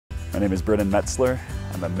name is Brennan Metzler.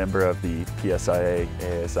 I'm a member of the PSIA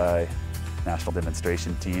ASI National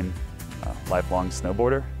Demonstration Team, lifelong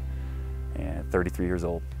snowboarder, and 33 years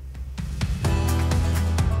old.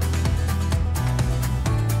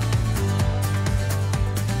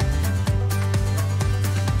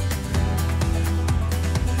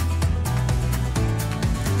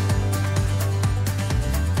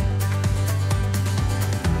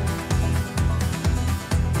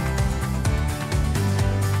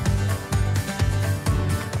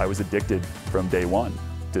 I was addicted from day one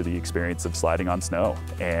to the experience of sliding on snow,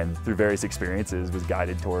 and through various experiences was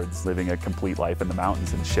guided towards living a complete life in the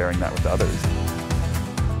mountains and sharing that with others.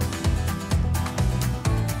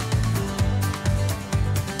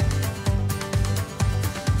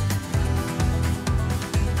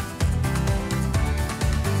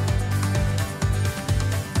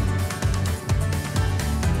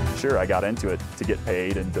 Sure, I got into it to get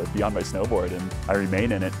paid and to be on my snowboard, and I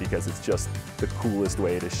remain in it because it's just the coolest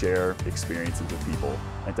way to share experiences with people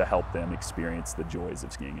and to help them experience the joys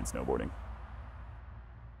of skiing and snowboarding.